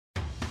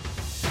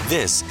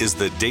This is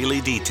the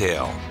Daily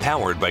Detail,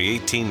 powered by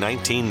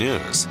 1819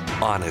 News.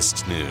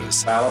 Honest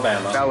news.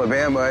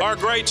 Alabama. Our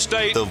great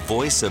state. The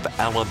voice of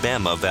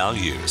Alabama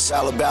values.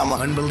 Alabama.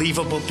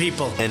 Unbelievable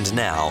people. And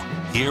now,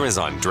 here is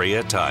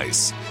Andrea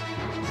Tice.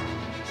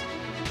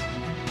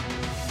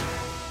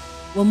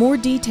 Well, more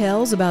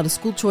details about a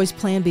school choice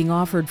plan being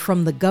offered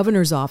from the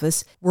governor's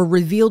office were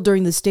revealed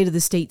during the State of the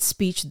State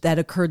speech that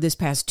occurred this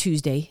past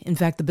Tuesday. In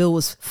fact, the bill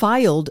was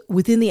filed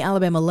within the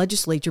Alabama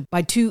legislature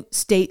by two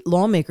state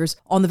lawmakers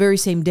on the very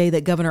same day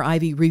that Governor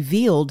Ivey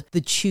revealed the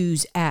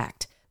CHOOSE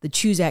Act. The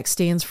CHOOSE Act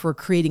stands for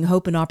Creating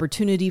Hope and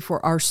Opportunity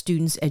for Our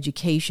Students'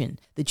 Education.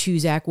 The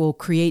CHOOSE Act will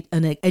create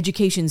an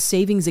education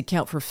savings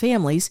account for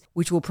families,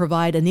 which will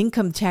provide an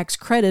income tax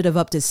credit of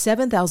up to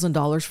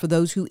 $7,000 for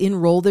those who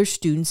enroll their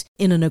students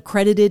in an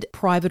accredited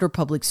private or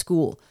public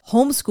school.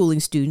 Homeschooling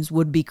students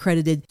would be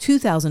credited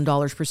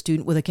 $2,000 per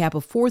student with a cap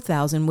of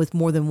 $4,000 with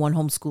more than one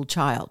homeschool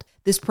child.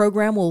 This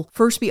program will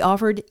first be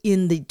offered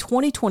in the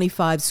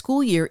 2025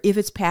 school year if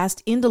it's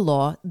passed into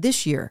law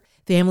this year.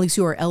 Families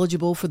who are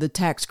eligible for the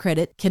tax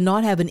credit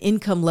cannot have an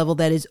income level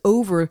that is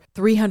over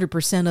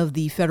 300% of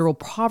the federal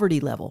poverty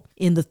level.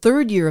 In the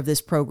third year of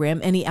this program,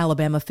 any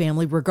Alabama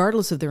family,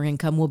 regardless of their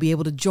income, will be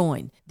able to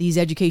join. These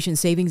education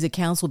savings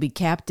accounts will be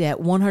capped at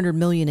 $100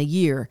 million a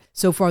year.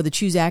 So far, the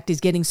CHOOSE Act is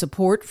getting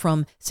support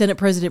from Senate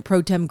President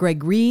Pro Tem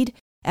Greg Reed,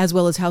 as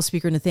well as House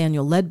Speaker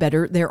Nathaniel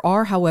Ledbetter. There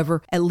are,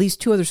 however, at least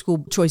two other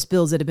school choice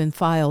bills that have been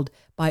filed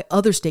by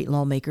other state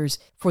lawmakers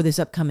for this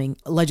upcoming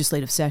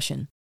legislative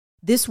session.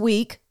 This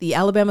week, the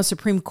Alabama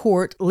Supreme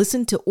Court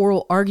listened to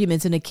oral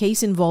arguments in a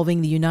case involving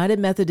the United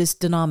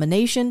Methodist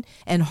denomination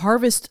and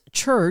Harvest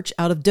Church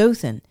out of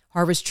Dothan.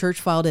 Harvest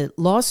Church filed a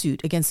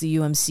lawsuit against the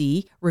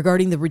UMC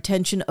regarding the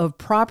retention of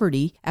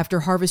property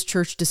after Harvest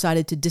Church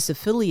decided to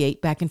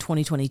disaffiliate back in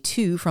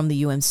 2022 from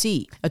the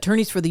UMC.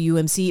 Attorneys for the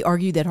UMC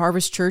argued that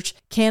Harvest Church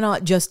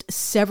cannot just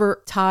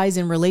sever ties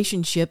and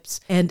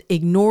relationships and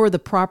ignore the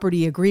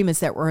property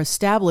agreements that were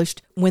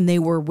established when they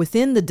were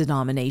within the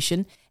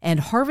denomination, and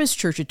Harvest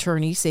Church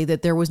attorneys say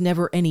that there was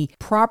never any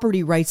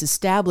property rights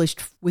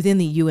established within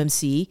the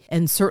UMC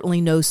and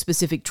certainly no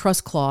specific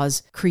trust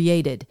clause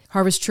created.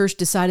 Harvest Church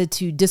decided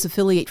to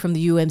disaffiliate from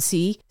the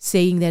UMC,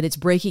 saying that it's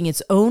breaking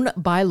its own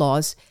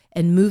bylaws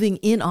and moving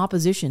in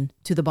opposition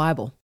to the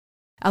Bible.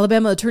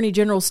 Alabama Attorney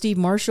General Steve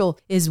Marshall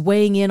is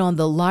weighing in on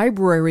the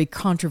library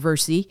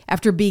controversy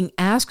after being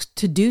asked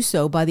to do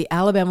so by the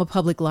Alabama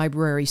Public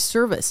Library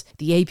Service.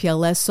 The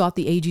APLS sought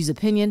the AG's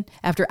opinion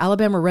after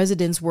Alabama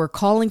residents were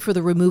calling for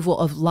the removal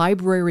of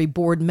library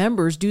board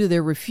members due to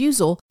their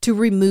refusal to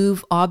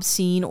remove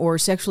obscene or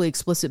sexually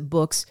explicit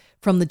books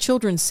from the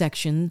children's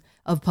section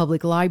of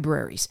public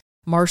libraries.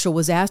 Marshall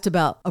was asked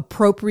about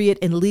appropriate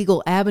and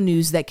legal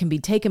avenues that can be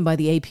taken by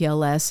the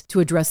APLS to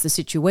address the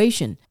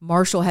situation.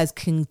 Marshall has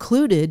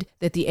concluded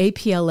that the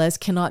APLS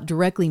cannot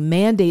directly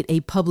mandate a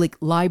public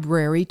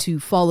library to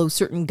follow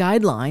certain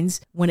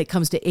guidelines when it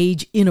comes to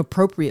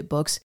age-inappropriate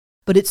books,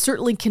 but it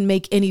certainly can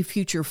make any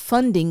future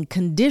funding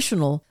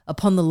conditional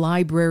upon the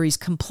library's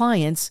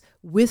compliance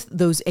with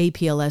those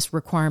APLS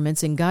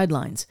requirements and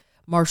guidelines.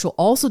 Marshall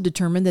also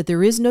determined that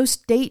there is no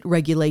state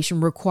regulation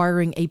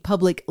requiring a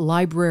public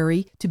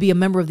library to be a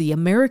member of the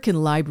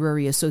American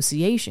Library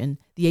Association.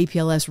 The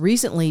APLS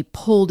recently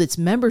pulled its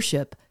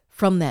membership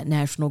from that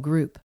national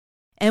group.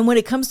 And when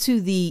it comes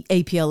to the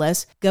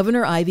APLS,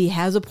 Governor Ivey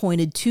has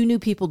appointed two new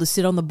people to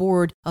sit on the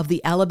board of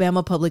the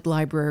Alabama Public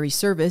Library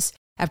Service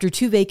after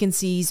two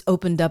vacancies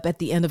opened up at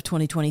the end of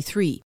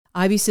 2023.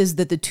 Ivey says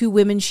that the two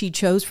women she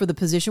chose for the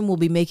position will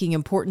be making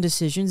important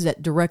decisions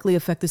that directly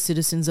affect the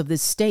citizens of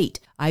this state.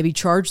 Ivey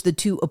charged the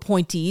two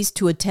appointees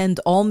to attend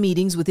all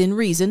meetings within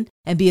reason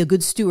and be a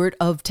good steward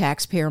of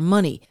taxpayer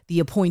money. The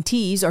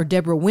appointees are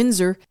Deborah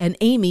Windsor and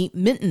Amy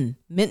Minton.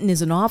 Minton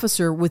is an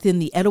officer within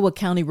the Etowah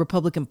County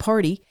Republican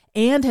Party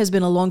and has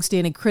been a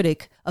longstanding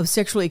critic of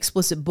sexually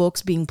explicit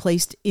books being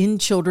placed in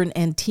children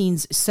and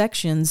teens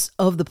sections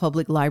of the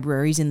public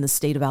libraries in the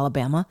state of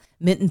Alabama.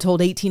 Minton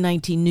told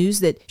 1819 News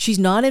that she's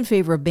not in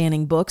favor of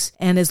banning books,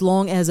 and as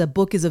long as a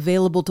book is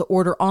available to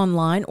order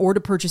online or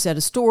to purchase at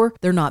a store,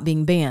 they're not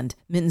being banned.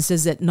 Minton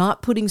says that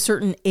not putting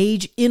certain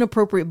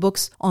age-inappropriate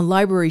books on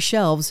library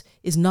shelves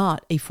is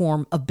not a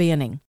form of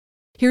banning.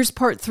 Here's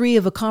part 3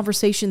 of a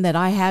conversation that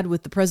I had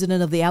with the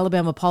president of the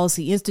Alabama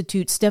Policy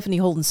Institute, Stephanie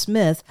Holden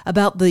Smith,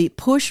 about the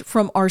push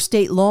from our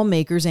state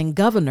lawmakers and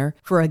governor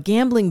for a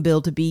gambling bill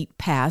to be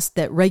passed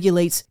that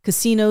regulates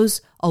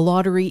casinos, a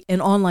lottery,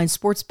 and online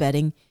sports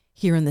betting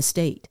here in the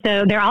state.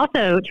 So they're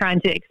also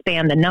trying to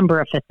expand the number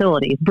of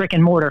facilities, brick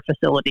and mortar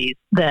facilities,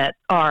 that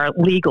are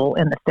legal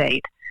in the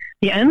state.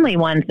 The only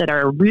ones that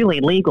are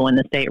really legal in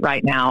the state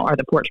right now are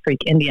the Porch Creek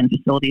Indian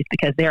facilities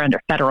because they're under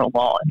federal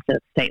law instead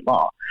of state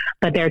law.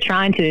 But they're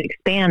trying to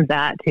expand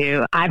that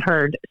to, I've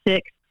heard,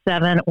 6,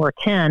 7, or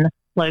 10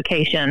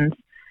 locations,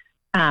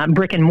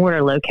 brick and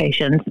mortar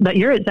locations. But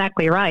you're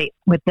exactly right.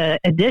 With the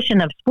addition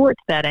of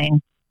sports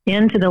betting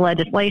into the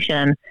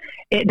legislation,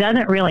 it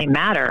doesn't really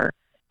matter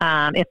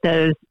if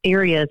those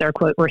areas are,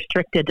 quote,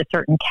 restricted to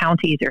certain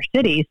counties or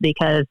cities,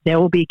 because there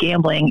will be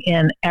gambling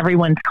in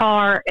everyone's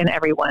car, in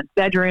everyone's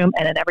bedroom,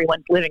 and in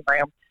everyone's living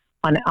room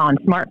on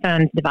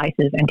smartphones,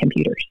 devices, and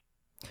computers.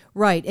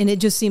 Right. And it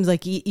just seems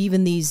like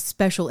even these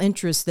special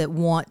interests that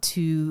want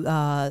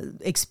to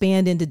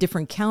expand into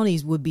different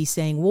counties would be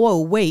saying,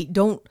 whoa, wait,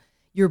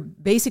 you're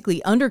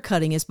basically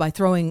undercutting us by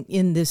throwing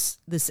in this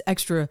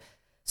extra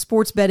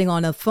sports betting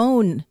on a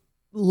phone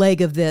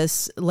leg of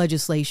this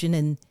legislation.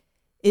 And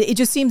it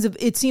just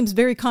seems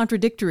very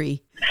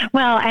contradictory.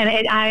 Well,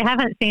 and I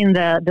haven't seen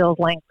the bill's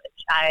language.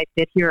 I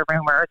did hear a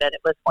rumor that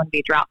it was going to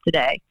be dropped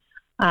today,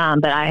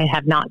 but I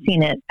have not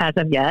seen it as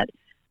of yet.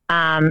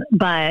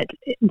 But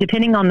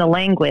depending on the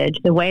language,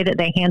 the way that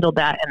they handled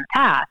that in the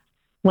past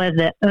was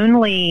that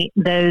only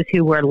those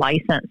who were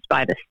licensed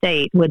by the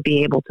state would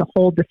be able to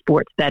hold the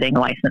sports betting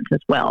license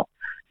as well.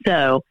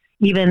 So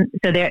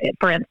there,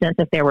 for instance,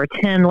 if there were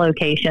 10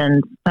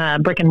 locations,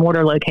 brick and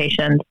mortar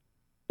locations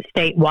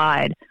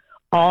statewide,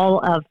 all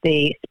of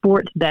the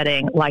sports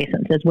betting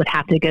licenses would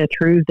have to go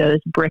through those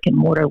brick and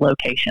mortar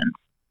locations.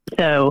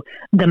 So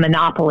the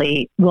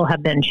monopoly will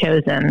have been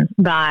chosen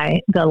by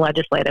the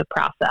legislative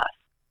process.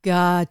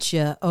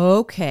 Gotcha.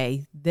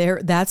 Okay.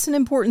 That's an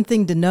important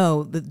thing to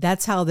know.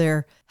 That's how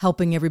they're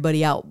helping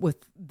everybody out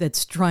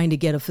that's trying to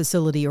get a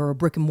facility or a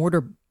brick and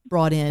mortar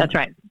brought in. That's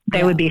right.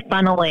 They would be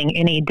funneling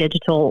any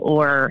digital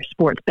or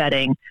sports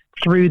betting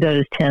through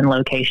those 10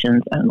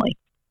 locations only.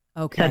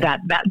 Okay. So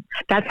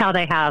that's how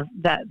they have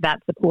that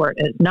support,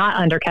 is not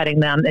undercutting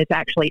them. It's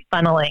actually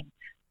funneling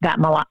that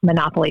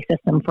monopoly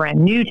system for a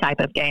new type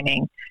of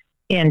gaming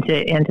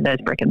into those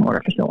brick and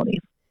mortar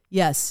facilities.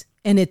 Yes.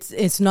 And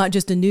it's not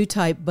just a new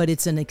type, but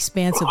it's an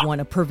expansive one,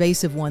 a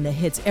pervasive one that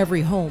hits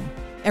every home,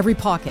 every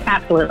pocket.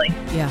 Absolutely.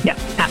 Yeah. Yeah,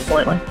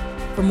 absolutely.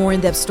 For more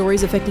in-depth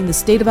stories affecting the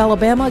state of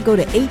Alabama, go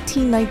to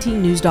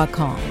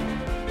 1819news.com.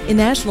 In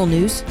national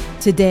news,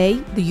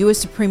 today, the U.S.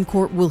 Supreme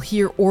Court will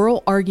hear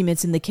oral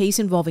arguments in the case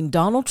involving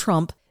Donald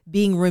Trump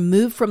being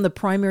removed from the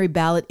primary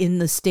ballot in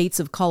the states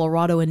of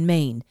Colorado and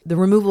Maine. The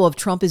removal of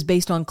Trump is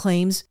based on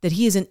claims that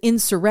he is an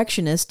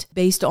insurrectionist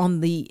based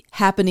on the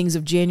happenings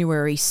of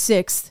January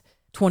 6th,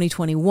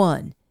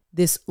 2021.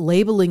 This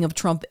labeling of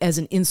Trump as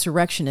an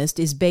insurrectionist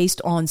is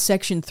based on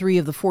Section 3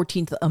 of the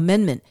 14th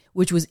Amendment,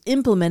 which was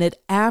implemented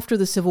after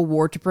the Civil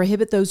War to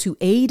prohibit those who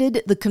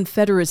aided the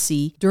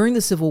Confederacy during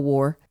the Civil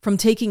War from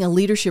taking a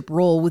leadership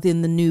role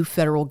within the new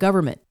federal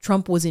government.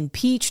 Trump was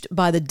impeached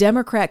by the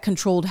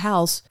Democrat-controlled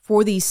House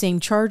for these same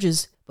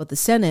charges, but the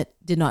Senate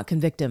did not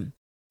convict him.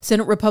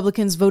 Senate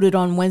Republicans voted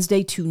on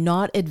Wednesday to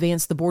not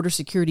advance the border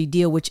security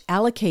deal, which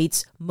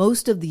allocates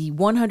most of the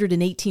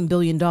 $118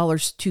 billion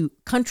to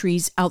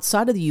countries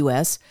outside of the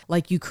U.S.,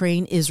 like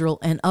Ukraine, Israel,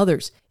 and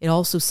others. It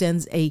also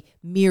sends a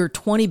mere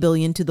 $20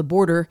 billion to the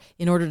border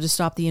in order to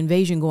stop the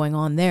invasion going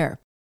on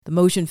there. The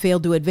motion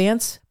failed to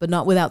advance, but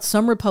not without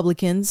some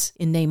Republicans,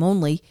 in name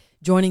only,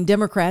 joining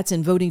Democrats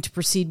in voting to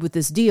proceed with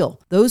this deal.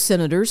 Those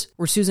senators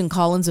were Susan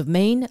Collins of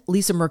Maine,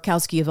 Lisa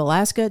Murkowski of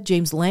Alaska,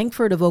 James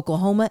Lankford of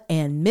Oklahoma,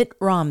 and Mitt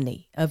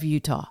Romney of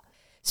Utah.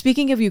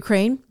 Speaking of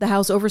Ukraine, the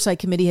House Oversight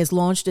Committee has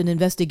launched an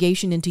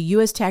investigation into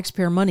U.S.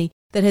 taxpayer money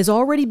that has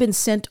already been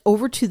sent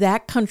over to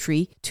that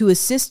country to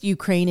assist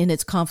Ukraine in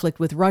its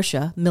conflict with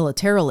Russia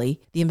militarily.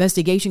 The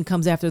investigation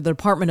comes after the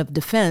Department of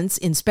Defense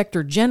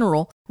Inspector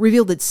General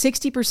revealed that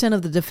 60%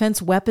 of the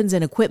defense weapons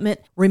and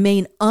equipment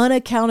remain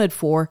unaccounted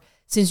for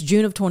since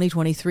June of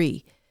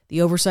 2023.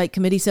 The Oversight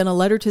Committee sent a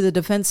letter to the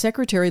Defense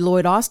Secretary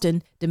Lloyd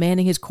Austin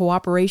demanding his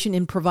cooperation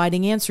in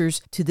providing answers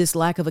to this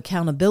lack of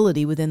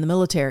accountability within the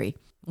military.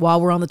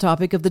 While we're on the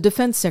topic of the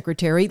Defense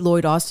Secretary,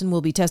 Lloyd Austin will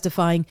be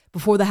testifying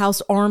before the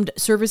House Armed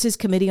Services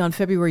Committee on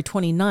February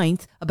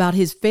 29th about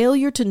his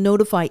failure to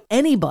notify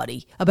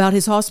anybody about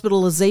his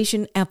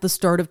hospitalization at the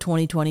start of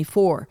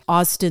 2024.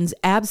 Austin's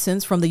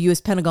absence from the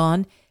U.S.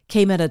 Pentagon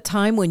came at a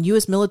time when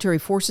U.S. military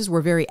forces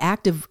were very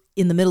active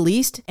in the Middle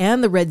East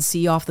and the Red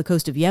Sea off the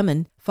coast of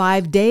Yemen.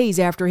 5 days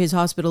after his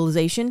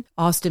hospitalization,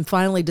 Austin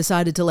finally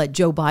decided to let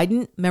Joe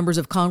Biden, members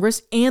of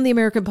Congress, and the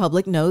American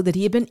public know that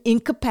he had been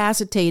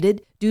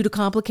incapacitated due to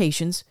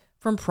complications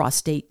from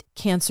prostate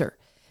cancer.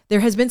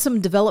 There has been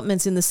some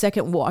developments in the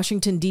second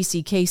Washington,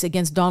 D.C. case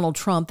against Donald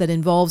Trump that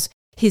involves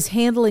his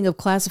handling of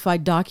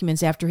classified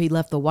documents after he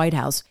left the White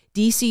House.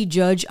 D.C.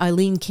 Judge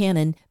Eileen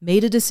Cannon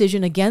made a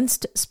decision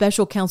against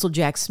Special Counsel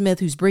Jack Smith,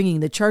 who's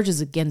bringing the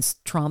charges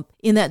against Trump.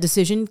 In that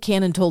decision,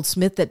 Cannon told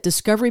Smith that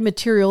discovery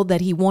material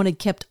that he wanted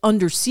kept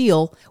under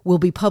seal will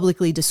be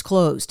publicly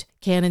disclosed.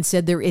 Cannon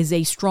said there is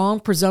a strong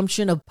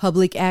presumption of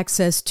public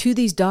access to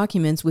these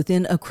documents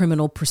within a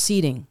criminal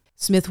proceeding.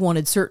 Smith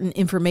wanted certain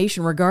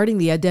information regarding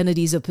the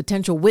identities of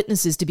potential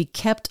witnesses to be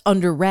kept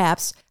under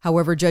wraps.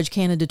 However, Judge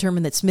Cannon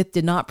determined that Smith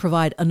did not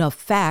provide enough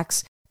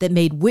facts that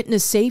made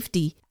witness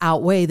safety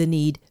outweigh the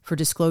need for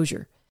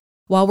disclosure.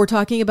 While we're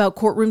talking about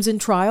courtrooms and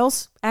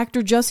trials,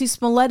 actor Jussie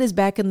Smollet is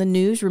back in the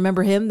news.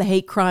 Remember him, the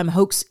hate crime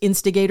hoax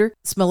instigator?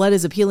 Smollet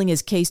is appealing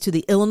his case to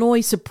the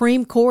Illinois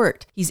Supreme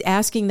Court. He's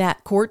asking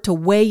that court to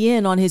weigh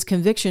in on his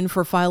conviction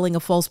for filing a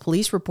false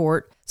police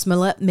report.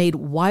 Smollet made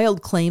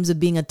wild claims of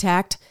being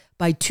attacked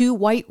by two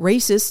white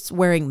racists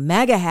wearing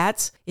MAGA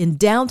hats in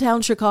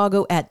downtown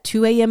Chicago at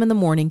 2 a.m. in the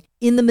morning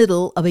in the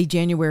middle of a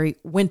January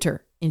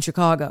winter in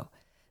Chicago.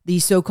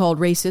 These so-called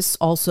racists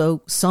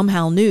also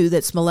somehow knew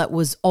that Smollet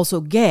was also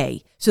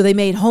gay, so they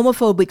made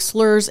homophobic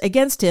slurs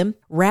against him,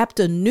 wrapped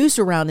a noose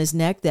around his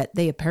neck that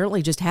they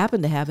apparently just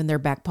happened to have in their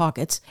back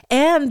pockets,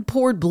 and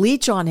poured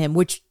bleach on him,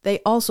 which they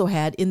also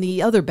had in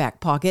the other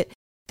back pocket.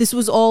 This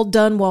was all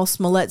done while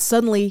Smollet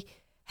suddenly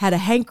had a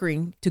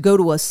hankering to go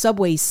to a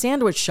Subway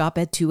sandwich shop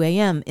at 2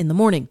 a.m. in the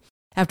morning.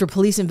 After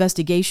police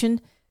investigation,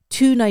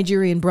 two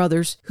Nigerian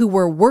brothers who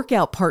were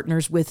workout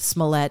partners with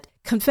Smollet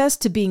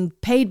confessed to being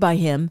paid by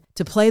him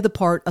to play the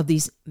part of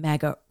these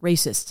MAGA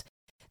racists.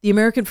 The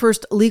American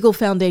First Legal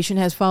Foundation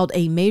has filed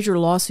a major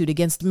lawsuit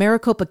against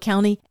Maricopa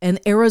County and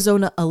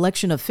Arizona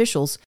election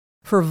officials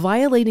for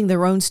violating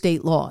their own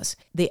state laws.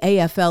 The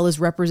AFL is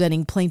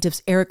representing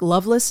plaintiffs Eric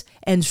Lovelace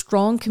and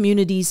Strong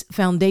Communities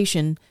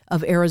Foundation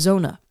of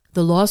Arizona.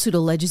 The lawsuit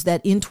alleges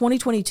that in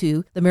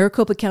 2022, the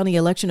Maricopa County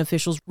election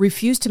officials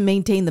refused to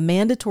maintain the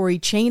mandatory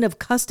chain of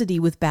custody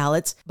with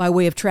ballots by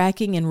way of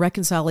tracking and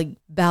reconciling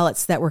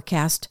ballots that were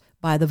cast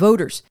by the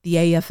voters. The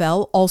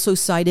AFL also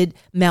cited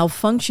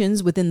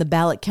malfunctions within the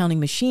ballot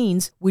counting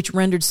machines, which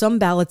rendered some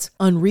ballots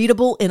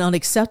unreadable and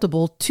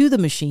unacceptable to the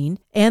machine,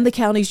 and the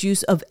county's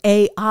use of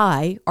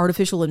AI,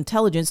 artificial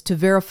intelligence, to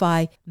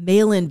verify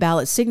mail-in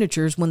ballot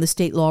signatures when the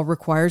state law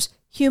requires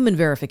human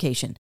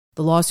verification.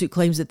 The lawsuit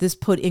claims that this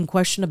put in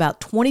question about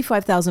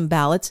 25,000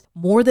 ballots,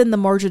 more than the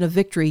margin of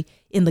victory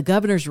in the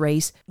governor's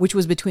race, which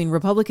was between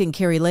Republican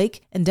Kari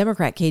Lake and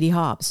Democrat Katie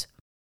Hobbs.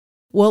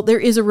 Well, there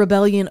is a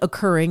rebellion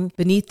occurring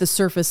beneath the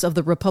surface of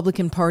the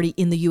Republican Party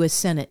in the U.S.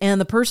 Senate,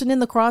 and the person in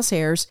the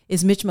crosshairs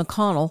is Mitch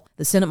McConnell,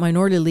 the Senate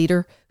Minority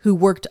Leader, who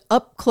worked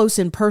up close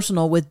and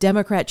personal with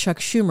Democrat Chuck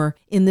Schumer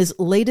in this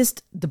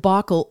latest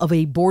debacle of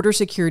a border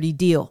security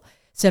deal.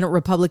 Senate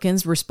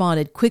Republicans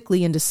responded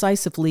quickly and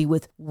decisively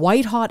with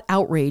white-hot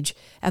outrage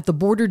at the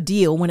border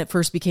deal when it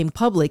first became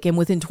public, and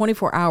within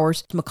 24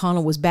 hours,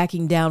 McConnell was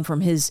backing down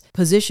from his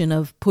position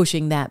of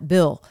pushing that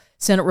bill.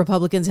 Senate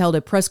Republicans held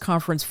a press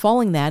conference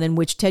following that in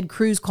which Ted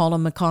Cruz called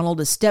on McConnell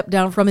to step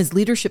down from his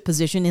leadership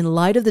position in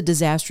light of the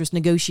disastrous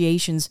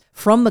negotiations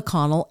from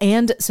McConnell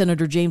and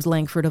Senator James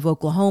Lankford of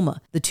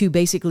Oklahoma. The two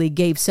basically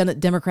gave Senate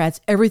Democrats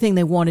everything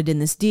they wanted in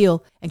this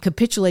deal and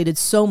capitulated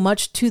so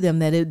much to them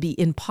that it would be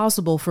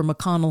impossible for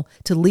McConnell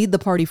to lead the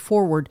party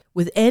forward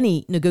with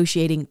any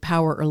negotiating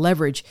power or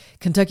leverage.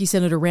 Kentucky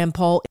Senator Rand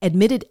Paul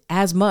admitted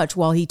as much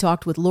while he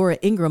talked with Laura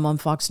Ingraham on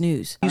Fox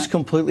News. He's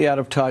completely out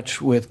of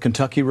touch with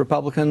Kentucky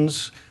Republicans,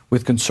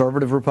 with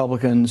conservative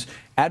Republicans,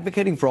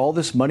 advocating for all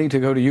this money to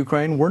go to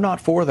Ukraine. We're not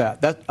for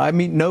that.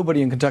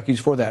 Nobody in Kentucky is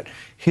for that.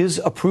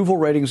 His approval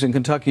ratings in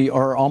Kentucky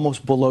are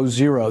almost below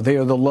zero. They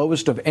are the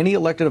lowest of any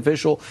elected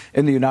official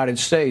in the United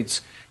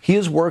States. He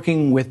is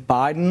working with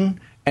Biden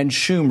and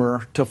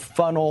Schumer to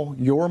funnel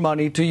your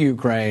money to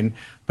Ukraine,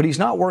 but he's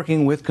not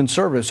working with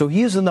conservatives. So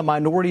he is in the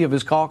minority of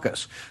his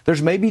caucus.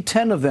 There's maybe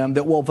 10 of them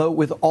that will vote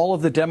with all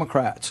of the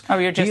Democrats. Oh,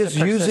 you're just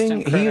he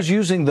is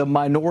using the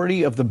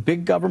minority of the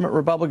big government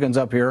Republicans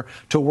up here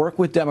to work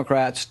with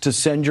Democrats to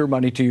send your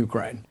money to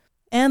Ukraine.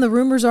 And the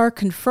rumors are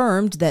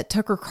confirmed that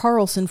Tucker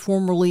Carlson,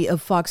 formerly of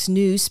Fox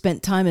News,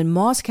 spent time in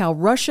Moscow,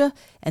 Russia,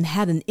 and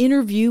had an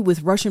interview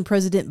with Russian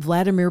President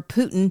Vladimir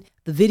Putin.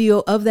 The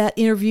video of that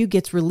interview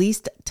gets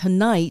released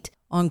tonight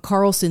on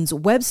Carlson's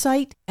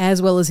website,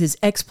 as well as his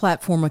X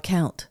platform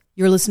account.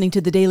 You're listening to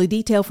The Daily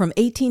Detail from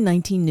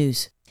 1819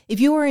 News. If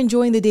you are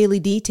enjoying The Daily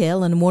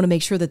Detail and want to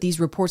make sure that these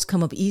reports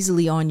come up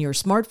easily on your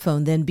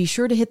smartphone, then be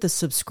sure to hit the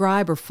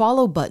subscribe or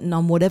follow button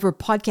on whatever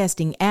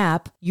podcasting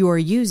app you are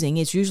using.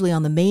 It's usually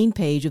on the main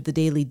page of The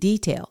Daily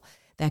Detail.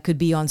 That could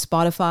be on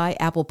Spotify,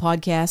 Apple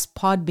Podcasts,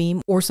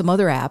 Podbeam, or some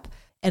other app.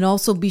 And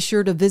also be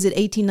sure to visit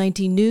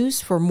 1819 News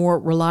for more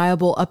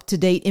reliable,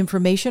 up-to-date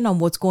information on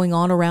what's going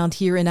on around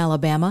here in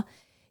Alabama.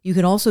 You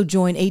can also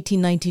join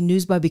 1819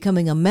 News by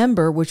becoming a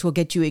member, which will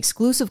get you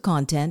exclusive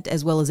content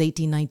as well as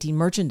 1819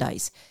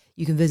 merchandise.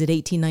 You can visit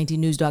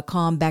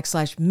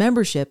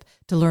 1819news.com/membership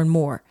to learn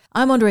more.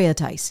 I'm Andrea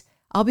Tice.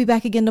 I'll be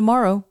back again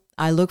tomorrow.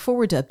 I look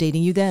forward to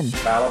updating you then.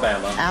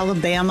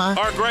 Alabama.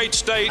 Our great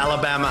state.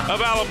 Alabama.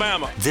 Of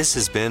Alabama. This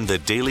has been The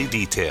Daily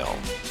Detail.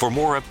 For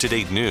more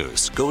up-to-date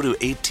news, go to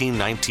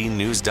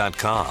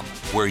 1819news.com,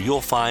 where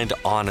you'll find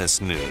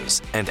honest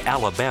news and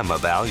Alabama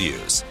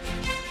values.